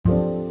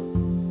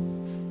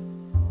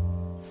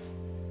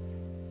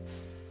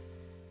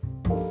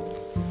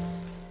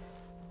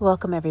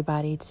Welcome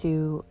everybody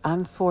to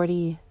I'm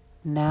 40,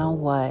 Now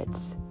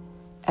What?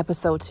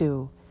 Episode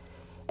 2.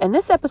 In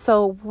this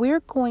episode, we're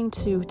going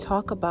to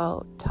talk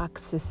about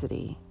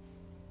toxicity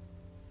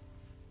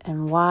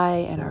and why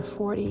in our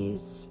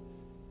 40s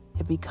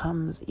it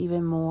becomes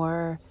even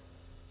more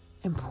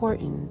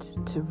important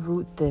to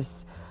root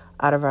this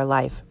out of our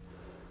life.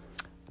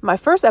 My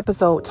first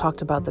episode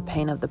talked about the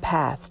pain of the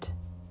past.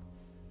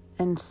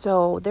 And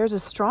so there's a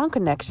strong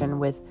connection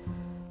with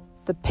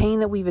the pain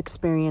that we've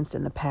experienced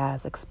in the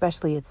past,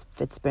 especially if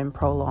it's been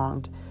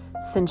prolonged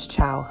since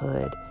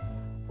childhood.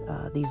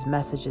 These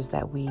messages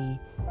that we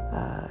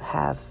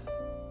have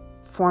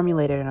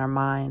formulated in our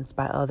minds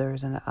by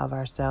others and of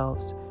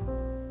ourselves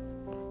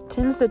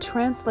tends to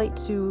translate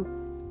to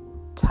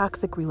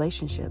toxic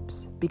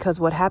relationships. Because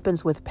what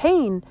happens with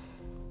pain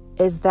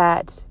is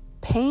that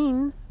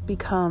pain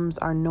becomes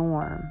our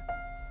norm.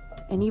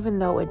 And even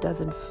though it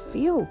doesn't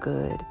feel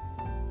good,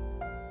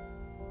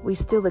 we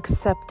still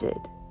accept it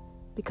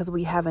because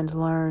we haven't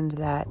learned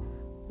that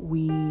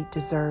we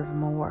deserve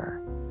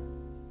more.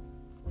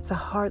 It's a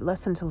hard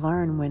lesson to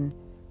learn when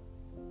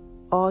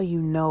all you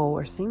know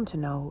or seem to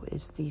know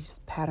is these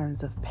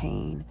patterns of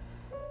pain.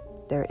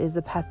 There is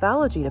a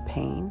pathology to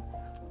pain.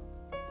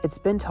 It's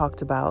been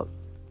talked about.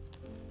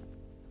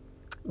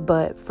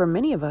 But for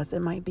many of us,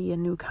 it might be a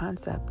new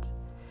concept.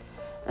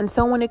 And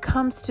so when it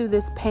comes to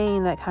this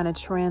pain that kind of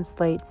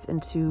translates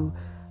into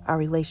our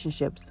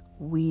relationships,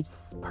 we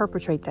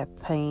perpetrate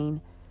that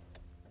pain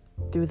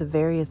through the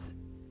various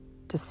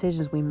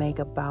decisions we make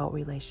about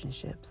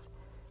relationships.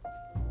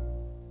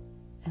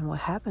 And what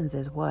happens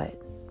is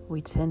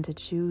we tend to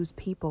choose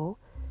people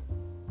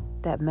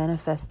that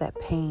manifest that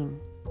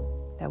pain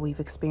that we've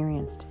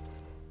experienced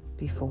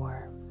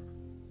before.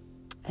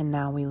 And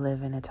now we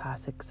live in a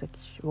toxic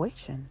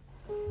situation.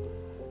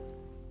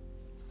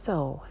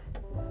 So,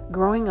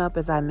 growing up,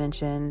 as I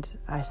mentioned,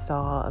 I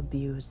saw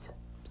abuse.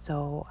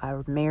 So I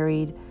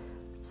married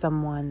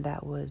someone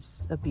that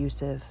was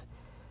abusive,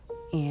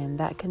 and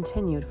that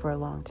continued for a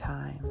long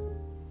time.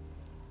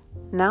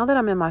 Now that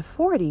I'm in my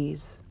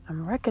 40s,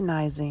 I'm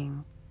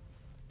recognizing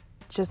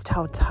just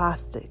how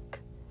toxic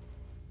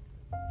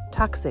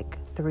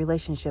the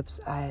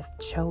relationships I've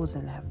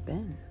chosen have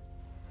been.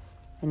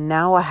 And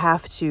now I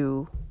have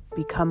to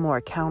become more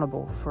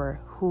accountable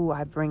for who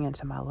I bring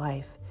into my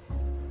life.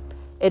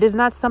 It is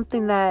not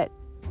something that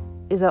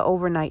is an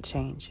overnight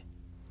change.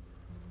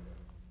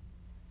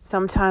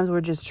 Sometimes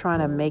we're just trying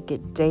to make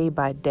it day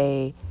by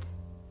day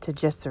to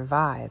just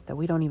survive, that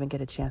we don't even get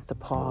a chance to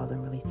pause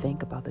and really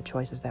think about the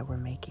choices that we're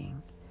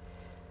making.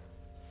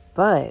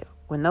 But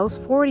when those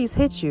 40s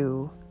hit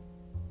you,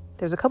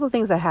 there's a couple of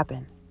things that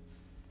happen.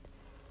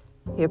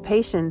 Your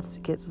patience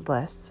gets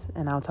less,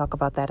 and I'll talk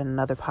about that in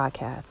another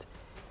podcast,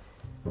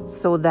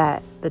 so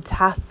that the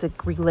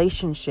toxic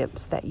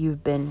relationships that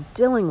you've been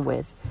dealing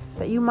with,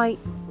 that you might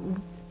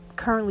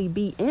currently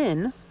be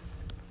in,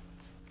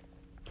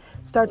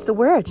 starts to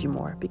wear at you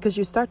more because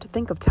you start to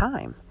think of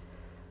time.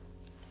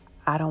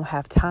 I don't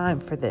have time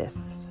for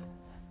this.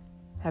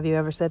 Have you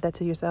ever said that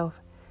to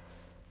yourself?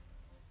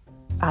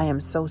 I am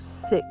so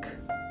sick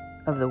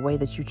of the way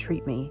that you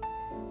treat me.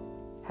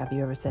 Have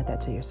you ever said that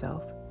to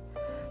yourself?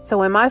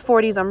 So in my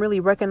 40s, I'm really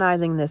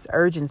recognizing this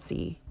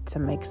urgency to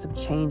make some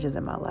changes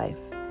in my life,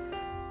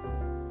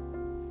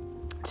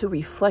 to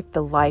reflect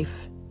the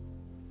life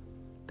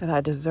that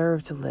I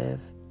deserve to live,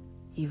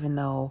 even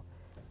though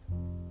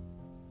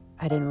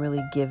I didn't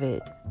really give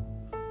it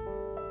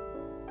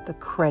the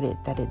credit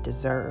that it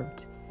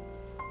deserved.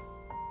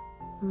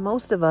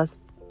 Most of us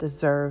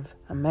deserve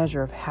a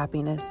measure of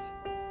happiness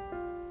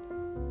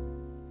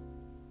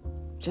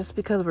just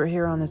because we're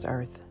here on this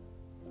earth.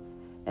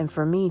 And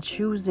for me,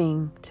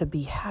 choosing to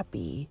be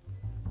happy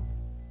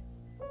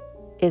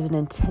is an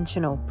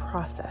intentional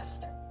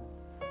process.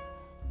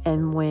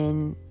 And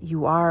when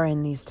you are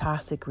in these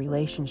toxic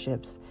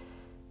relationships,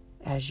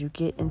 as you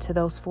get into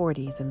those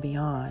 40s and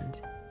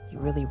beyond, you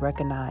really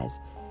recognize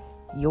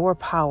your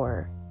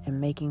power in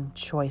making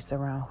choice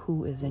around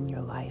who is in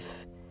your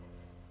life.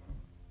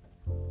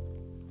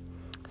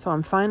 So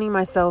I'm finding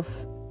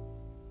myself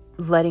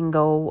letting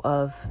go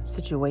of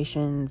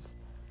situations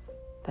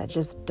that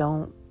just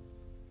don't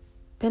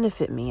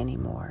benefit me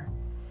anymore.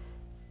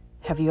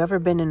 Have you ever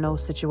been in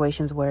those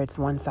situations where it's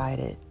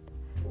one-sided,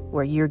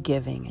 where you're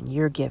giving and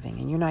you're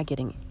not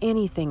getting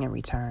anything in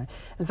return?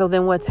 And so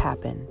then what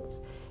happens?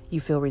 You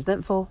feel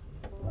resentful,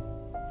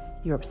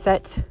 you're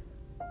upset,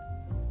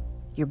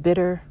 you're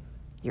bitter,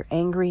 you're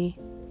angry.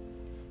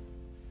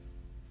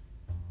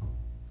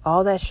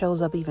 All that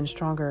shows up even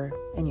stronger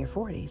in your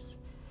 40s.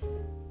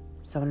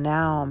 So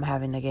now I'm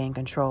having to gain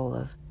control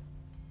of,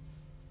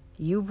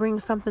 you bring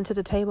something to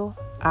the table,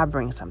 I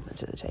bring something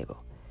to the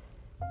table.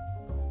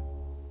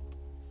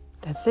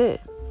 That's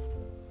it.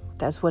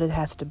 That's what it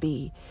has to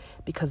be,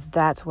 because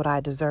that's what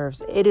I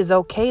deserve. It is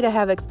okay to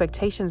have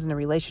expectations in a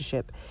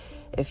relationship.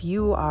 If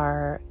you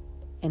are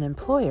an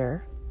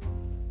employer,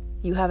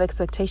 you have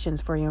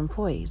expectations for your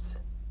employees.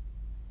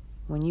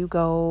 When you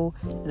go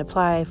and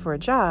apply for a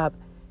job,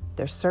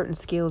 there's certain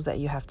skills that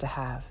you have to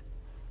have.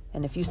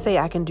 And if you say,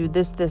 I can do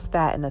this,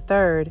 that, and the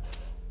third,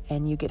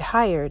 and you get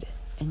hired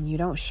and you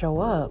don't show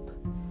up,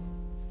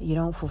 you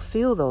don't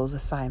fulfill those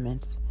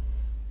assignments,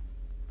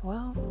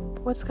 well,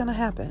 what's going to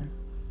happen?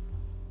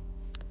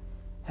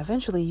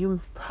 Eventually,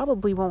 you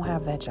probably won't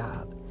have that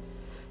job.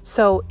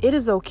 So it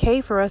is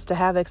okay for us to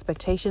have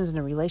expectations in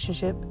a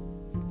relationship.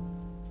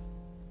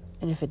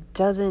 And if it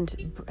doesn't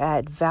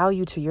add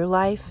value to your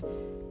life,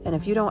 and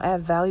if you don't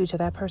add value to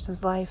that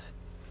person's life,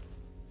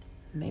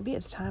 maybe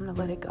it's time to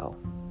let it go.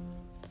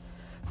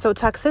 So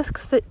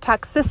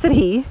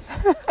toxicity,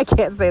 I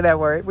can't say that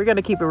word. We're going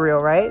to keep it real,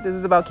 right? This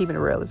is about keeping it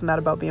real. It's not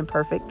about being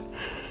perfect.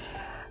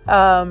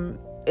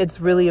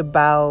 It's really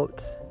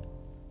about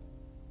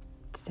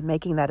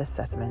making that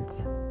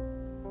assessment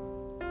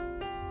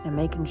and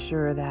making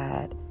sure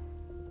that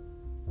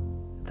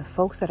the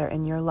folks that are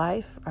in your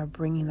life are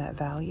bringing that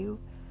value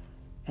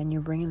and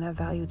you're bringing that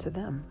value to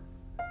them.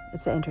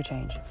 It's an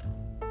interchange.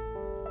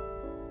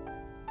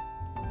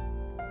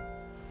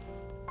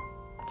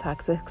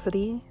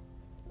 Toxicity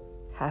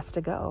has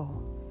to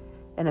go,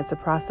 and it's a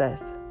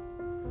process.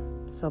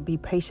 So be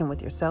patient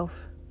with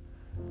yourself.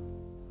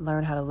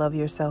 Learn how to love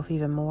yourself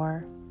even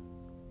more.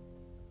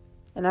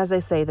 And as they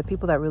say, the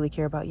people that really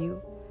care about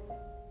you,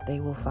 they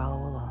will follow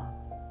along.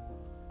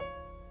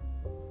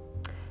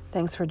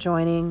 Thanks for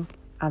joining.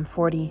 I'm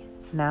 40.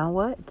 Now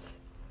what?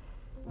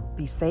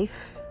 Be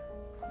safe.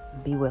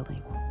 Be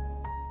willing.